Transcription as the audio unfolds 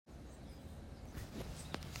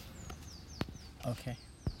Okay.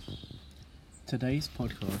 Today's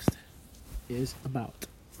podcast is about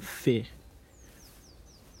fear.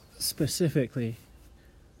 Specifically,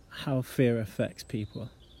 how fear affects people.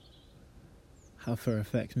 How fear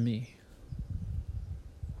affects me.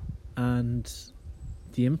 And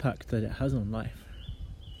the impact that it has on life.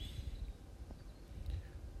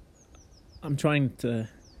 I'm trying to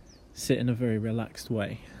sit in a very relaxed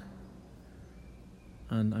way.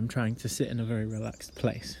 And I'm trying to sit in a very relaxed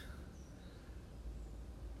place.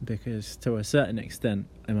 Because to a certain extent,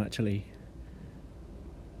 I'm actually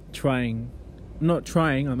I'm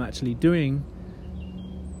actually doing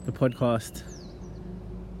the podcast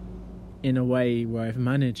in a way where I've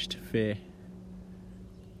managed fear.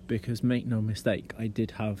 Because make no mistake, I did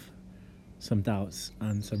have some doubts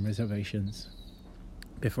and some reservations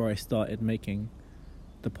before I started making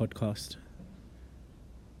the podcast.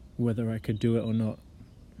 Whether I could do it or not,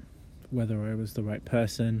 whether I was the right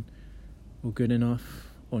person or good enough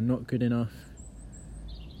or not good enough,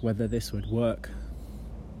 whether this would work,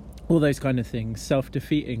 all those kind of things.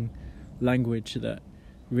 Self-defeating language that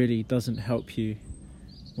really doesn't help you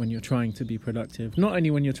when you're trying to be productive. Not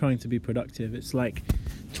only when you're trying to be productive, it's like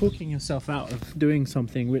talking yourself out of doing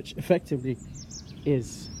something which effectively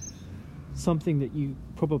is something that you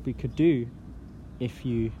probably could do if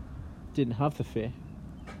you didn't have the fear.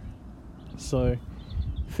 So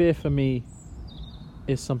fear for me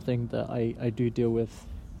is something that I do deal with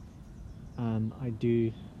and I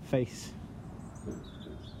do face.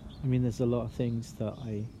 I mean, there's a lot of things that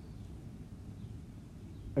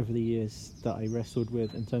over the years that I wrestled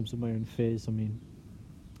with in terms of my own fears. I mean,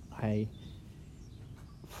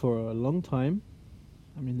 for a long time,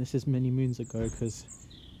 this is many moons ago because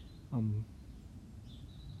I'm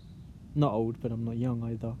not old, but I'm not young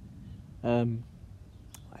either.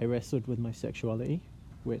 I wrestled with my sexuality,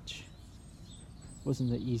 which wasn't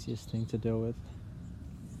the easiest thing to deal with.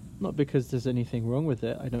 Not because there's anything wrong with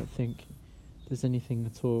it. I don't think there's anything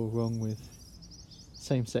at all wrong with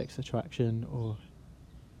same-sex attraction or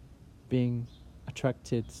being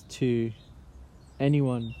attracted to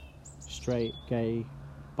anyone, straight, gay,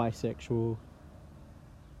 bisexual,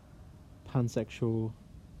 pansexual,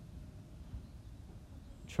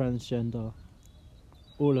 transgender,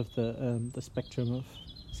 all of the spectrum of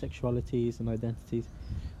sexualities and identities.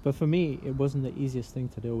 But for me, it wasn't the easiest thing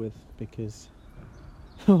to deal with because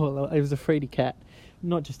well, I was a fraidy cat.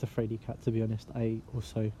 Not just a fraidy cat, to be honest. I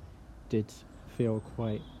also did feel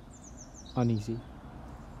quite uneasy.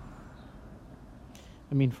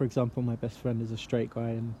 For example, my best friend is a straight guy,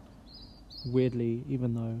 and weirdly,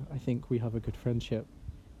 even though I think we have a good friendship,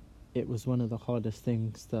 it was one of the hardest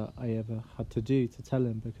things that I ever had to do to tell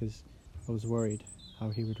him because I was worried how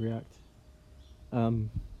he would react.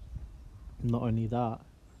 Not only that,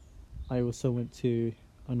 I also went to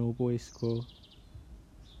an all-boys school,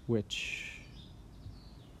 which,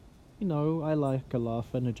 I like a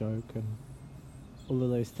laugh and a joke, and all of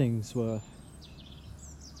those things were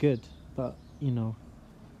good. But,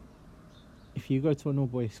 if you go to an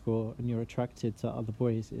all-boys school and you're attracted to other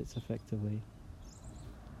boys, it's effectively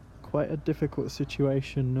quite a difficult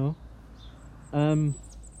situation, no?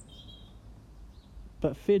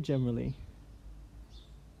 But fear generally,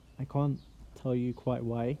 I can't tell you quite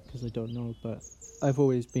why, because I don't know, but I've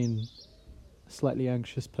always been a slightly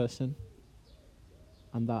anxious person,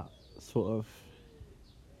 and that sort of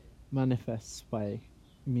manifests by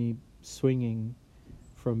me swinging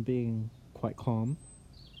from being quite calm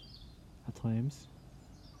at times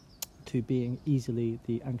to being easily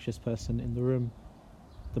the anxious person in the room,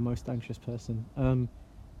 the most anxious person.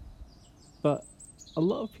 But a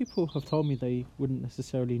lot of people have told me they wouldn't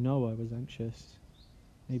necessarily know I was anxious.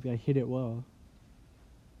 Maybe I hid it well.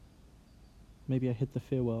 Maybe I hid the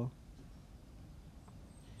fear well.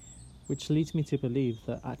 Which leads me to believe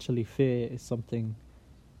that actually fear is something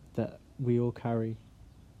that we all carry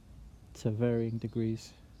to varying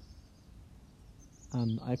degrees.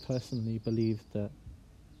 And I personally believe that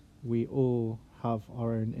we all have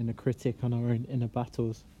our own inner critic and our own inner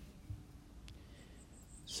battles.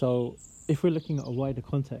 So if we're looking at a wider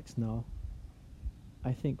context now,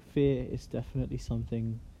 I think fear is definitely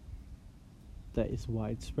something that is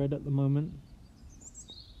widespread at the moment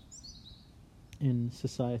in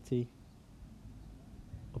society.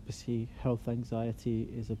 Obviously, health anxiety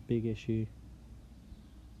is a big issue.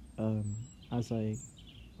 As I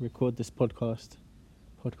record this podcast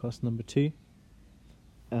number 2,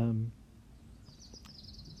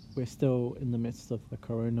 we're still in the midst of the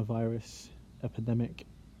coronavirus epidemic,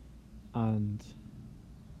 and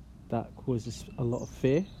that causes a lot of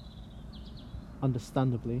fear,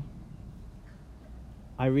 understandably.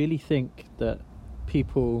 I really think that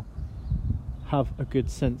people have a good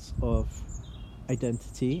sense of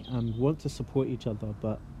identity and want to support each other,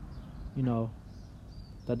 but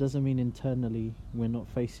that doesn't mean internally we're not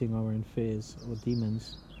facing our own fears or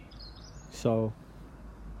demons. So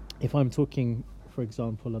if I'm talking, for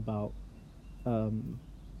example, about the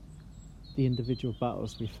individual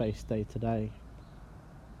battles we face day to day,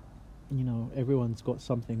 everyone's got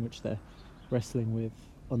something which they're wrestling with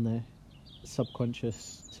on their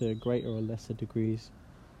subconscious to greater or lesser degrees.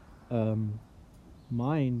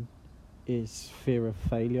 Mine is fear of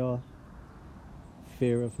failure,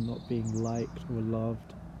 fear of not being liked or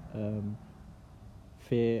loved,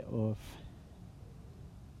 fear of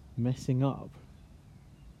messing up.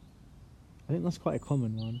 I think that's quite a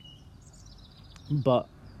common one. But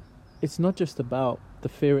it's not just about the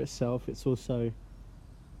fear itself, it's also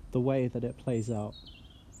the way that it plays out.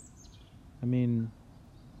 I mean,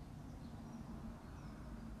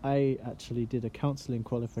 I actually did a counselling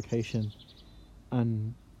qualification,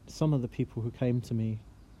 and some of the people who came to me,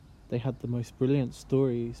 they had the most brilliant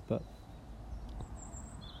stories, but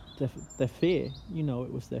their fear,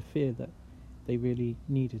 it was their fear that they really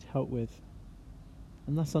needed help with.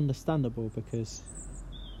 And that's understandable, because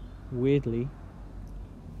weirdly,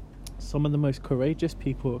 some of the most courageous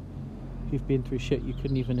people who've been through shit you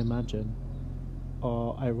couldn't even imagine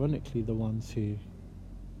are ironically the ones who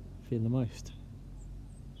fear the most.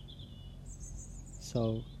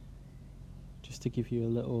 So, just to give you a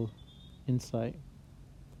little insight,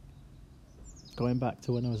 going back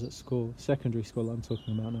to when I was at school, secondary school I'm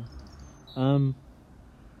talking about now,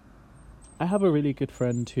 I have a really good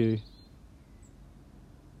friend who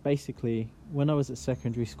basically, when I was at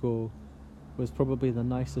secondary school, was probably the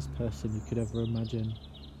nicest person you could ever imagine.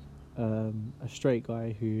 A straight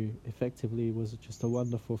guy who effectively was just a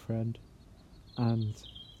wonderful friend, and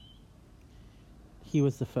he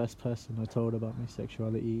was the first person I told about my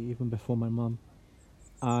sexuality, even before my mum.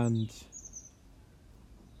 And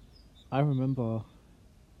I remember,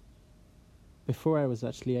 before I was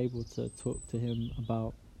actually able to talk to him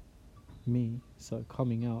about me, so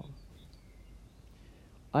coming out,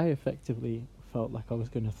 I effectively felt like I was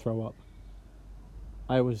going to throw up.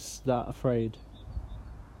 I was that afraid.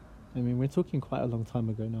 I mean, we're talking quite a long time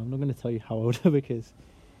ago now. I'm not going to tell you how old, because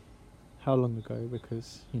how long ago,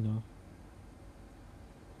 because,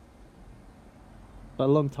 but a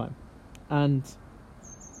long time. And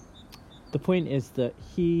the point is that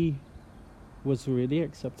he was really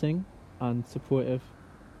accepting and supportive.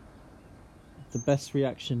 The best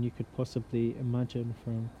reaction you could possibly imagine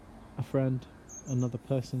from a friend, another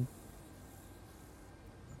person.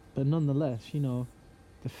 But nonetheless,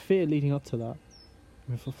 the fear leading up to that,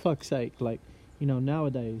 I mean, for fuck's sake,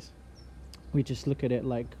 nowadays we just look at it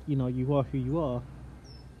like, you are who you are.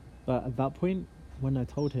 But at that point, when I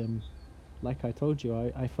told him, like I told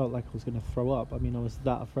you, I felt like I was going to throw up. I mean, I was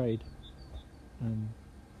that afraid.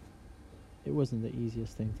 It wasn't the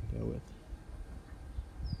easiest thing to deal with.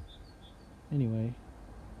 Anyway,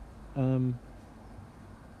 a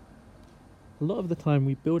lot of the time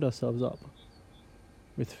we build ourselves up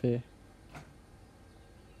with fear.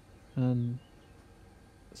 And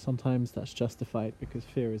sometimes that's justified, because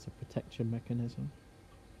fear is a protection mechanism.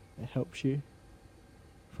 It helps you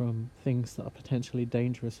from things that are potentially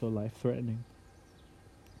dangerous or life-threatening.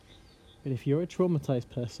 But if you're a traumatized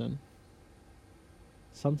person,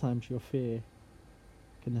 sometimes your fear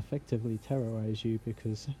can effectively terrorize you,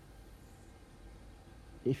 because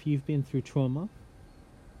if you've been through trauma,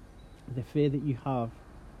 the fear that you have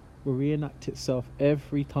will reenact itself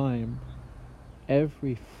every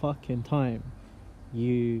fucking time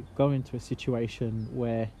you go into a situation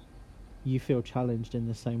where you feel challenged in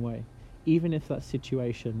the same way, even if that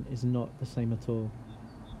situation is not the same at all.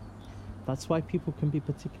 That's why people can be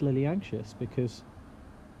particularly anxious, because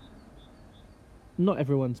not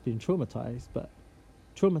everyone's been traumatized, but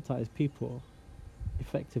traumatized people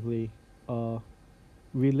effectively are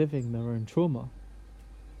reliving their own trauma,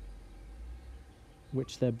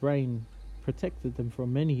 which their brain protected them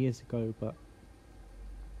from many years ago, but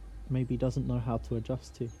maybe doesn't know how to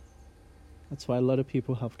adjust to. That's why a lot of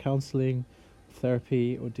people have counselling,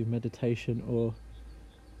 therapy, or do meditation, or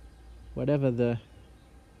whatever the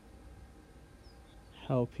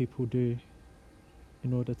hell people do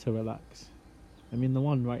in order to relax. I mean, the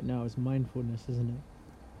one right now is mindfulness, isn't it?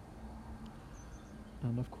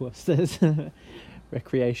 And of course there's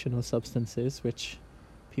recreational substances which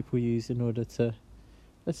people use in order to,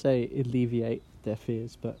 let's say, alleviate their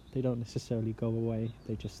fears, but they don't necessarily go away,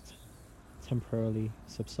 they just temporarily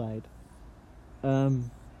subside. Fear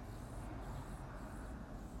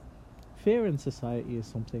in society is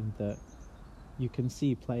something that you can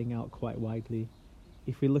see playing out quite widely.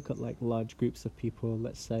 if we look at like large groups of people,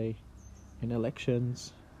 let's say in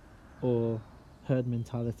elections or herd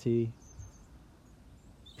mentality,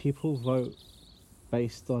 people vote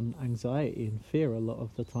based on anxiety and fear a lot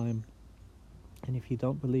of the time. And if you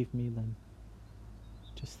don't believe me, then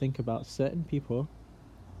just think about certain people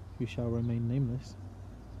who shall remain nameless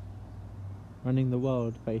running the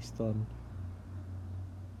world based on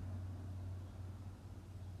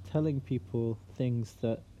telling people things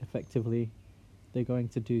that effectively they're going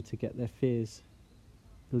to do to get their fears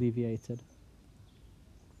alleviated.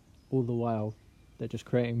 All the while, they're just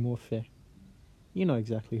creating more fear. You know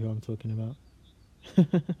exactly who I'm talking about.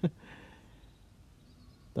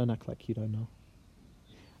 Don't act like you don't know.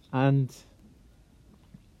 And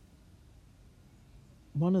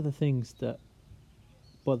one of the things that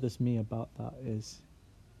bothers me about that is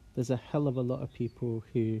there's a hell of a lot of people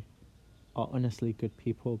who are honestly good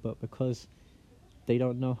people, but because they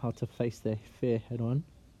don't know how to face their fear head on,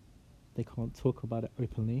 they can't talk about it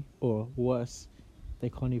openly, or worse, they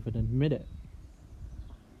can't even admit it.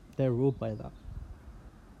 They're ruled by that.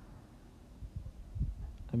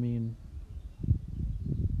 I mean,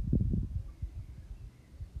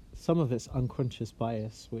 some of it's unconscious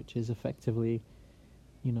bias, which is effectively,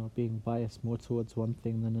 being biased more towards one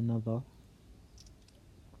thing than another.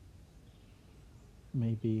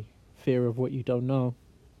 Maybe fear of what you don't know,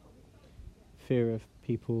 fear of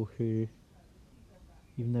people who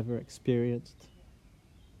you've never experienced,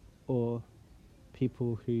 or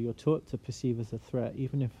people who you're taught to perceive as a threat,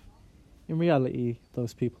 even if in reality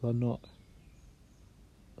those people are not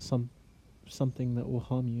something that will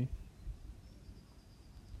harm you.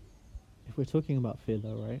 If we're talking about fear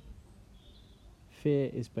though, right?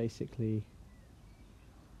 Fear is basically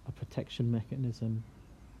a protection mechanism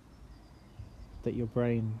that your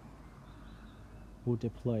brain will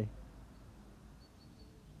deploy.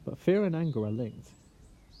 But fear and anger are linked.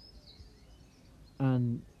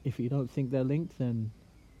 And if you don't think they're linked, then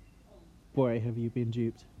boy, have you been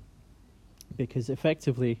duped. Because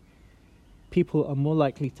effectively, people are more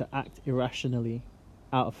likely to act irrationally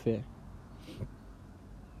out of fear.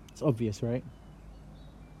 It's obvious, right?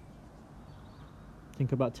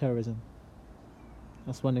 Think about terrorism.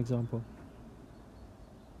 That's one example.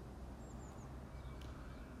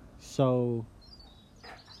 So,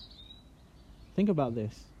 think about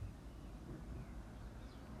this.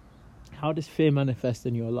 How does fear manifest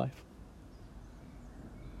in your life?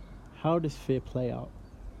 How does fear play out?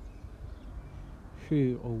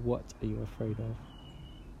 Who or what are you afraid of?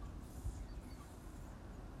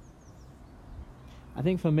 I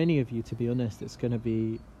think for many of you, to be honest, it's going to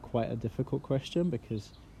be quite a difficult question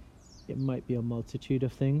because it might be a multitude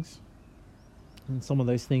of things. And some of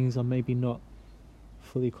those things are maybe not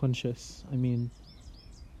fully conscious. I mean,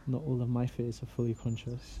 not all of my fears are fully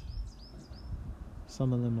conscious.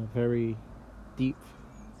 Some of them are very deep,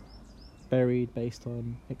 buried based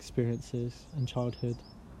on experiences and childhood.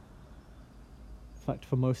 In fact,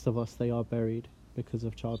 for most of us, they are buried because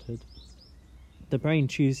of childhood. The brain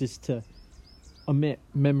chooses to omit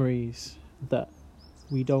memories that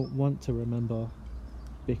we don't want to remember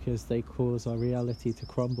because they cause our reality to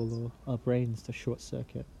crumble or our brains to short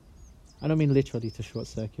circuit. I don't mean literally to short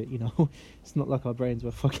circuit, it's not like our brains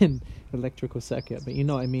were fucking electrical circuit, but you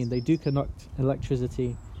know what I mean. They do conduct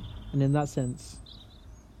electricity, and in that sense,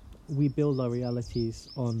 we build our realities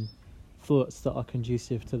on thoughts that are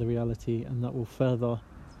conducive to the reality and that will further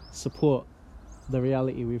support the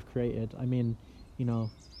reality we've created. I mean,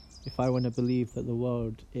 if I want to believe that the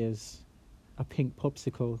world is a pink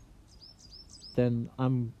popsicle, then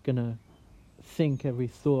I'm gonna think every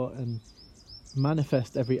thought and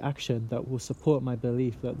manifest every action that will support my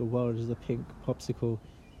belief that the world is a pink popsicle.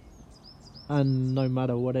 And no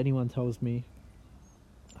matter what anyone tells me,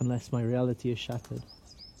 unless my reality is shattered,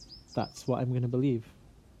 that's what I'm going to believe.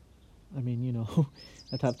 I mean,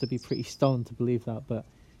 I'd have to be pretty stoned to believe that, but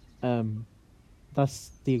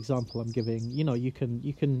that's the example I'm giving. You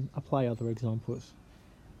can apply other examples.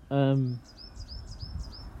 I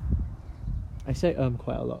say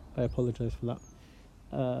quite a lot. I apologize for that.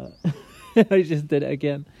 I just did it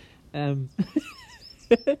again. I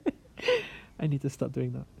need to stop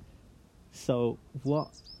doing that. So what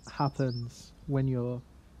happens when you're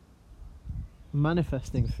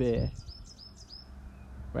manifesting fear,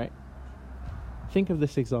 right? Think of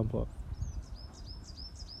this example.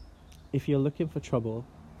 If you're looking for trouble,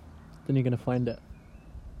 then you're going to find it.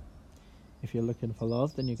 If you're looking for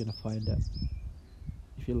love, then you're going to find it.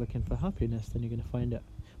 If you're looking for happiness, then you're going to find it.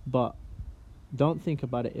 But don't think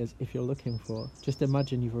about it as if you're looking for. Just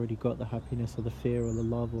imagine you've already got the happiness or the fear or the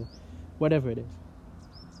love or whatever it is.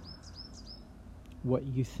 What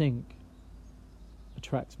you think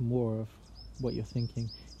attracts more of what you're thinking.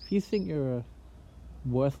 If you think you're a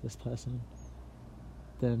worthless person,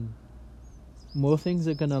 then more things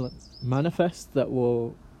are going to manifest that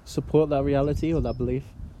will support that reality or that belief,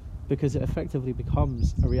 because it effectively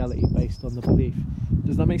becomes a reality based on the belief.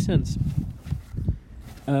 Does that make sense?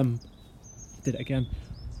 Did it again.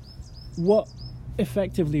 What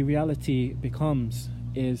effectively reality becomes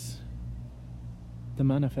is the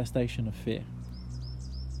manifestation of fear.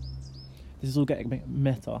 This is all getting a bit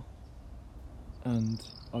meta, and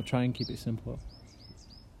I'll try and keep it simple.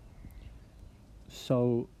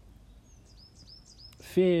 So,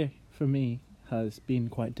 fear for me has been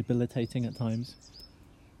quite debilitating at times.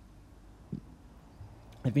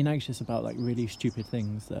 I've been anxious about like really stupid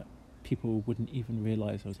things that people wouldn't even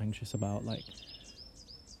realise I was anxious about. Like,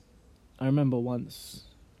 I remember once,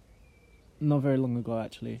 not very long ago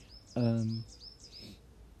actually,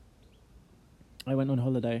 I went on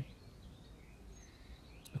holiday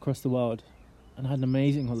across the world and had an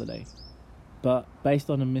amazing holiday, but based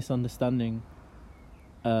on a misunderstanding,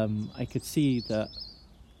 I could see that,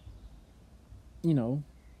 you know,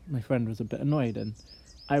 my friend was a bit annoyed, and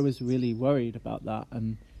I was really worried about that,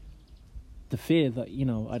 and the fear that, you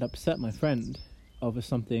know, I'd upset my friend over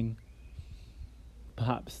something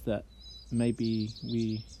perhaps that maybe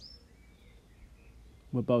we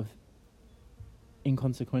were both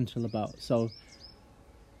inconsequential about. So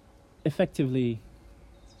effectively,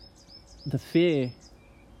 the fear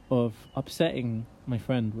of upsetting my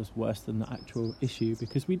friend was worse than the actual issue,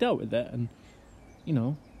 because we dealt with it, and, you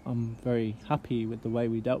know, I'm very happy with the way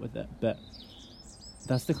we dealt with it. But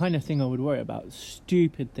that's the kind of thing I would worry about,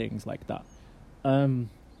 stupid things like that.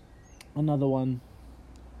 Another one,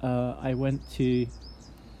 I went to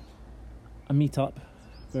a meetup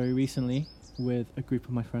very recently with a group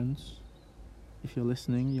of my friends. If you're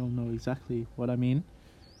listening, you'll know exactly what I mean.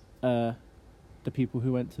 The people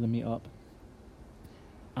who went to the meetup,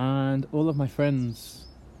 and all of my friends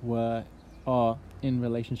are in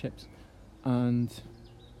relationships, and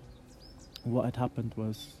what had happened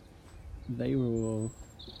was they were all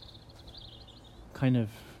kind of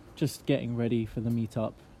just getting ready for the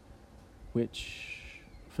meetup, which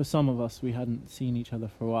for some of us, we hadn't seen each other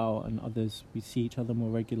for a while, and others we see each other more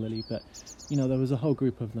regularly. But, you know, there was a whole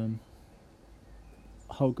group of them,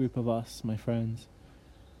 a whole group of us, my friends,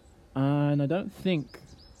 and I don't think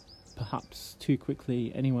perhaps too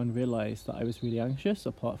quickly anyone realised that I was really anxious,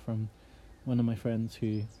 apart from one of my friends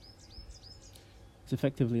who is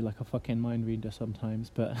effectively like a fucking mind reader sometimes.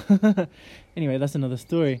 But anyway, that's another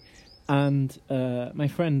story. And my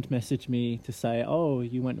friend messaged me to say, "Oh,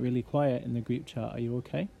 you went really quiet in the group chat, are you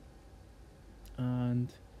okay?" And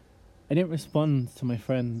I didn't respond to my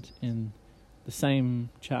friend in the same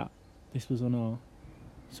chat. This was on our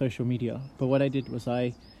social media. But what I did was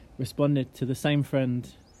I responded to the same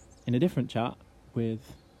friend in a different chat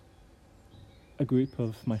with a group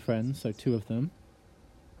of my friends, so 2 of them,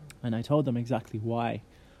 and I told them exactly why I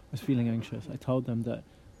was feeling anxious. I told them that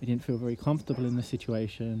I didn't feel very comfortable in the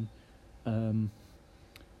situation.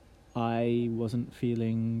 I wasn't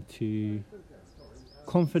feeling too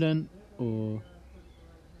confident, or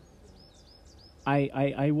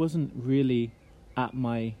I wasn't really at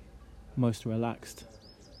my most relaxed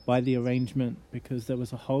by the arrangement, because there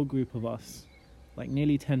was a whole group of us, like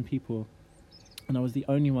nearly 10 people, and I was the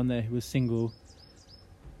only one there who was single.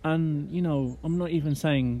 And, you know, I'm not even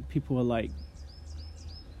saying people were like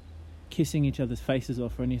kissing each other's faces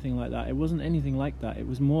off or anything like that. It wasn't anything like that. It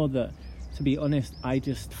was more that, to be honest, I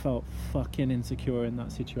just felt fucking insecure in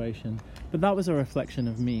that situation. But that was a reflection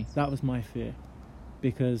of me. That was my fear,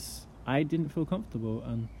 because I didn't feel comfortable,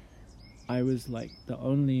 and I was like the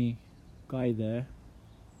only guy there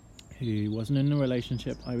who wasn't in a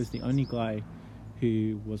relationship. I was the only guy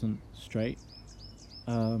who wasn't straight.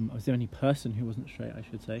 I was the only person who wasn't straight, I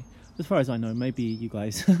should say. As far as I know, maybe you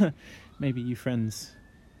guys, maybe you friends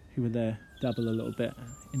who were there dabble a little bit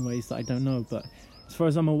in ways that I don't know. But as far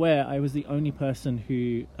as I'm aware, I was the only person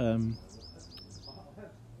who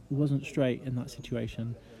wasn't straight in that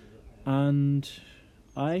situation. And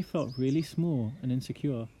I felt really small and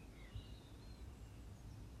insecure.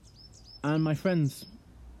 And my friends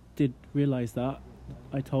did realise that.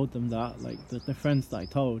 I told them that, like the friends that I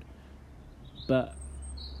told. But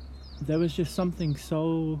there was just something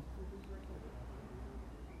so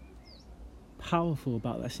powerful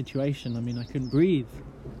about that situation. I mean, I couldn't breathe.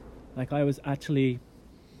 Like, I was actually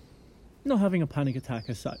not having a panic attack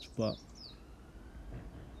as such, but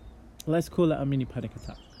let's call it a mini panic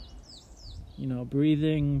attack. You know,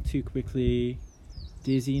 breathing too quickly,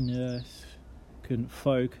 dizziness, couldn't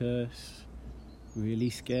focus, really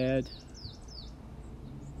scared,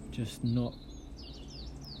 just not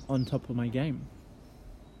on top of my game.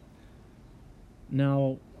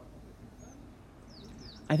 Now,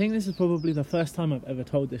 I think this is probably the first time I've ever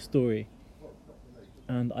told this story,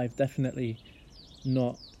 and I've definitely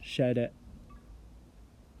not shared it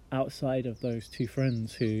outside of those two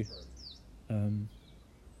friends who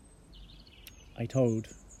I told.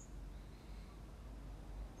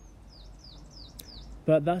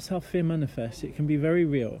 But that's how fear manifests. It can be very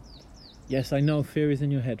real. Yes, I know fear is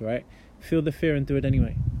in your head, right? Feel the fear and do it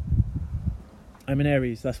anyway. I'm an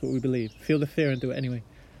Aries, that's what we believe. Feel the fear and do it anyway.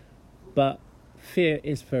 But fear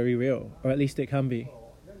is very real, or at least it can be.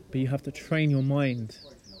 But you have to train your mind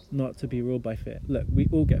not to be ruled by fear. Look, we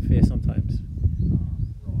all get fear sometimes.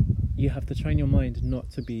 You have to train your mind not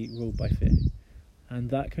to be ruled by fear. And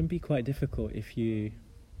that can be quite difficult if you've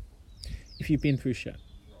been through shit.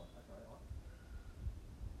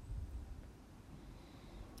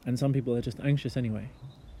 And some people are just anxious anyway.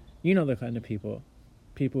 You know the kind of people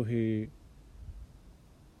who...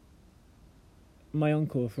 My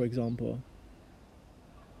uncle, for example,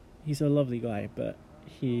 he's a lovely guy, but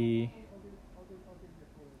he's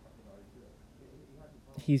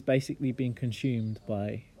basically been consumed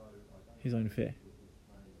by his own fear.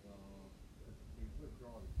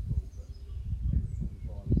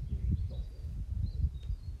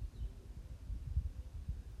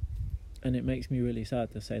 And it makes me really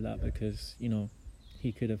sad to say that because, you know,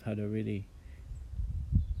 he could have had a really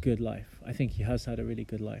good life. I think he has had a really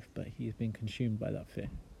good life, but he's been consumed by that fear.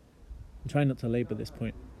 I'm trying not to labour this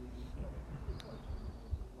point.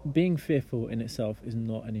 Being fearful in itself is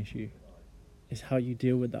not an issue. It's how you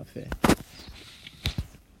deal with that fear.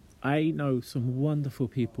 I know some wonderful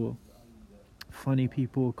people, funny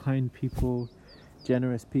people, kind people,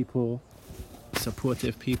 generous people,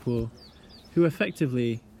 supportive people, who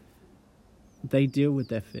effectively, they deal with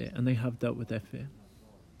their fear, and they have dealt with their fear.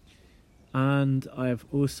 And I've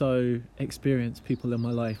also experienced people in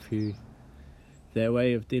my life who their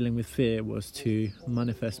way of dealing with fear was to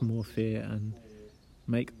manifest more fear and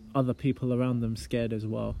make other people around them scared as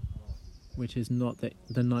well, which is not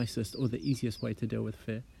the nicest or the easiest way to deal with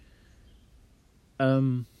fear. If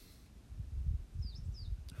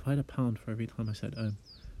I had £1 for every time I said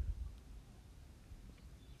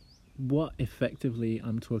what effectively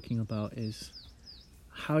I'm talking about is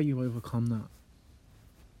how you overcome that.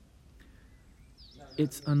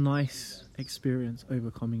 It's a nice experience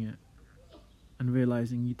overcoming it and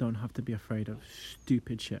realizing you don't have to be afraid of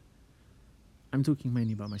stupid shit. I'm talking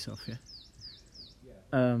mainly about myself here.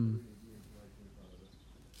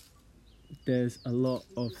 There's a lot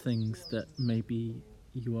of things that maybe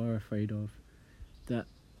you are afraid of that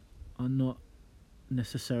are not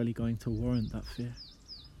necessarily going to warrant that fear.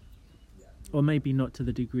 Or maybe not to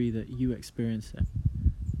the degree that you experience it.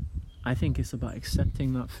 I think it's about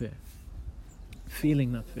accepting that fear.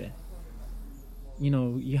 Feeling that fear. You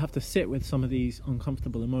know, you have to sit with some of these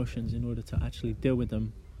uncomfortable emotions in order to actually deal with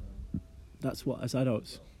them. That's what, as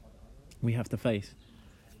adults, we have to face.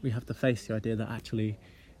 We have to face the idea that actually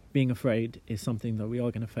being afraid is something that we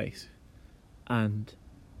are going to face. And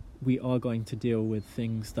we are going to deal with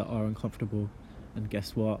things that are uncomfortable. And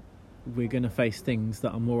guess what? We're going to face things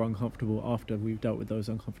that are more uncomfortable after we've dealt with those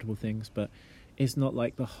uncomfortable things. But it's not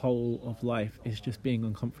like the whole of life is just being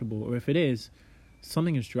uncomfortable. Or if it is,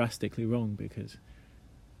 something is drastically wrong, because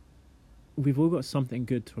we've all got something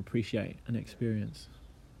good to appreciate and experience.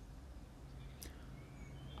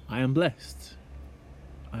 I am blessed.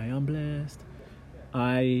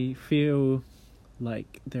 I feel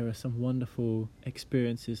like there are some wonderful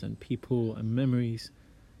experiences and people and memories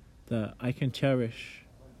that I can cherish.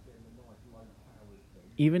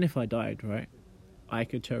 Even if I died, right? I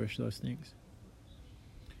could cherish those things.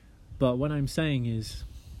 But what I'm saying is,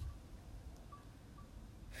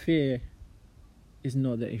 fear is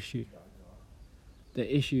not the issue.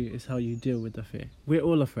 The issue is how you deal with the fear. We're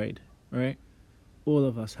all afraid, right? All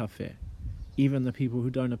of us have fear. Even the people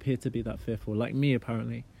who don't appear to be that fearful, like me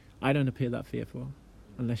apparently. I don't appear that fearful,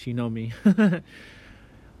 unless you know me. I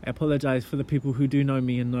apologise for the people who do know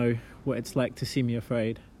me and know what it's like to see me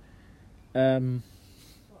afraid.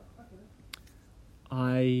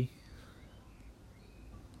 I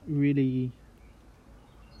really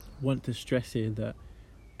want to stress here that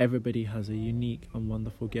everybody has a unique and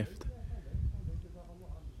wonderful gift.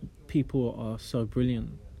 People are so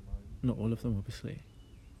brilliant. Not all of them, obviously.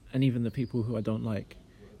 And even the people who I don't like,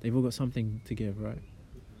 they've all got something to give, right?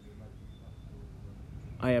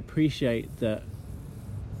 I appreciate that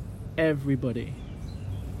everybody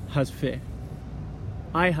has fear.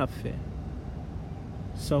 I have fear.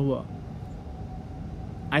 So what?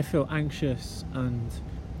 I feel anxious and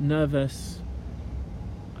nervous.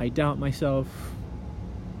 I doubt myself.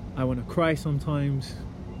 I want to cry sometimes.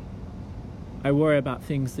 I worry about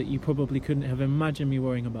things that you probably couldn't have imagined me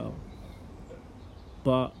worrying about.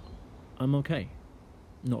 But I'm okay.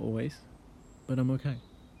 Not always, but I'm okay.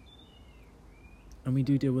 And we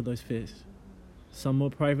do deal with those fears. Some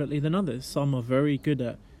more privately than others. Some are very good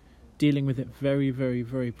at dealing with it very, very,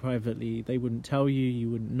 very privately. They wouldn't tell you, you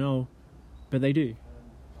wouldn't know, but they do.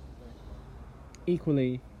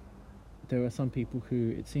 Equally, there are some people who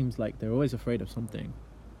it seems like they're always afraid of something.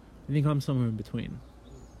 I think I'm somewhere in between.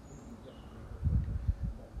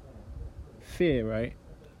 Fear, right,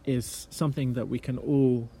 is something that we can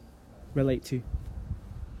all relate to.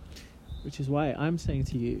 Which is why I'm saying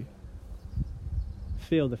to you,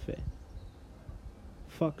 feel the fear.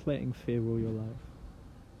 Fuck letting fear rule your life.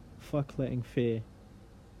 Fuck letting fear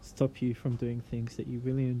stop you from doing things that you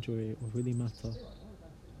really enjoy or really matter.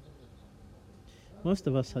 Most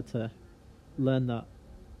of us had to learn that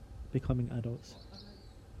becoming adults,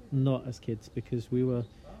 not as kids, because we were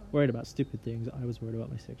worried about stupid things. I was worried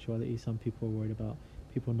about my sexuality. Some people were worried about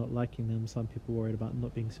people not liking them. Some people were worried about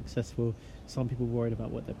not being successful. Some people were worried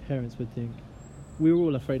about what their parents would think. We were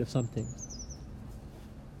all afraid of something.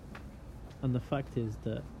 And the fact is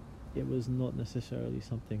that it was not necessarily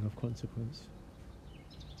something of consequence.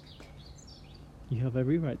 You have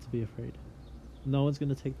every right to be afraid. No one's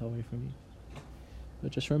going to take that away from you.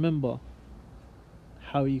 But just remember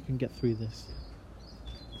how you can get through this.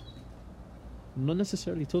 I'm not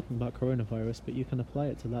necessarily talking about coronavirus, but you can apply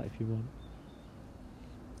it to that if you want.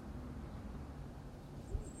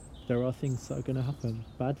 There are things that are going to happen,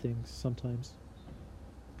 bad things sometimes.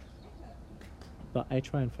 But I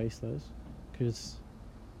try and face those, because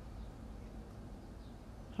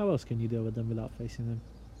how else can you deal with them without facing them?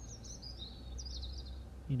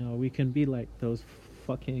 You know, we can be like those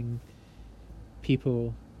fucking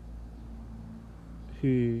people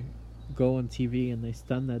who go on TV and they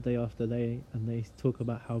stand there day after day and they talk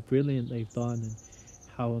about how brilliant they've done and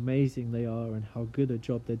how amazing they are and how good a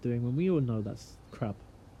job they're doing, when we all know that's crap.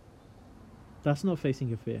 That's not facing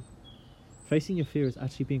your fear. Facing your fear is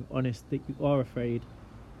actually being honest that you are afraid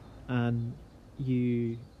and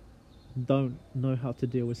you don't know how to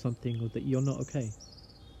deal with something, or that you're not okay.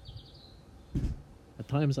 At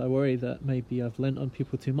times I worry that maybe I've lent on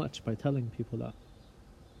people too much by telling people that.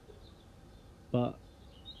 But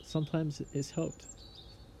sometimes it's helped.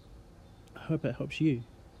 I hope it helps you.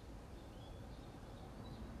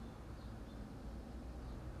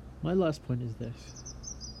 My last point is this.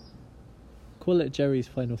 Call it Jerry's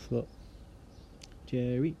final thought.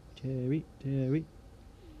 Jerry.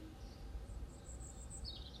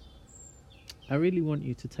 I really want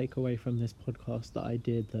you to take away from this podcast the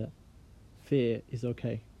idea that fear is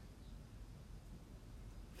okay.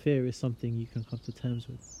 Fear is something you can come to terms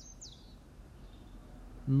with.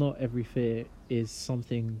 Not every fear is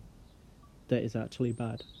something that is actually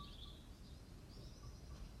bad.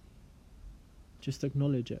 Just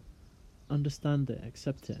acknowledge it. Understand it.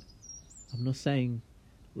 Accept it. I'm not saying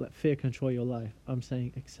let fear control your life. I'm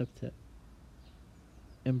saying accept it.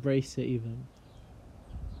 Embrace it even.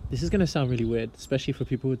 This is going to sound really weird, especially for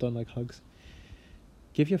people who don't like hugs.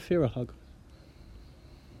 Give your fear a hug.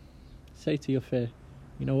 Say to your fear,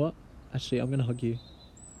 you know what? Actually, I'm going to hug you.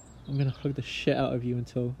 I'm going to hug the shit out of you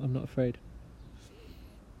until I'm not afraid.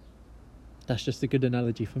 That's just a good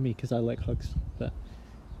analogy for me because I like hugs. But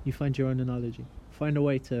you find your own analogy. Find a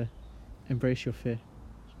way to embrace your fear.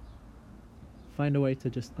 Find a way to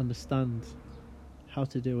just understand how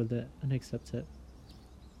to deal with it and accept it.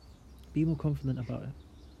 Be more confident about it.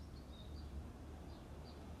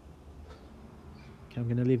 Okay, I'm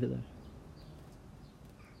going to leave it there.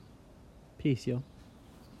 Peace, y'all.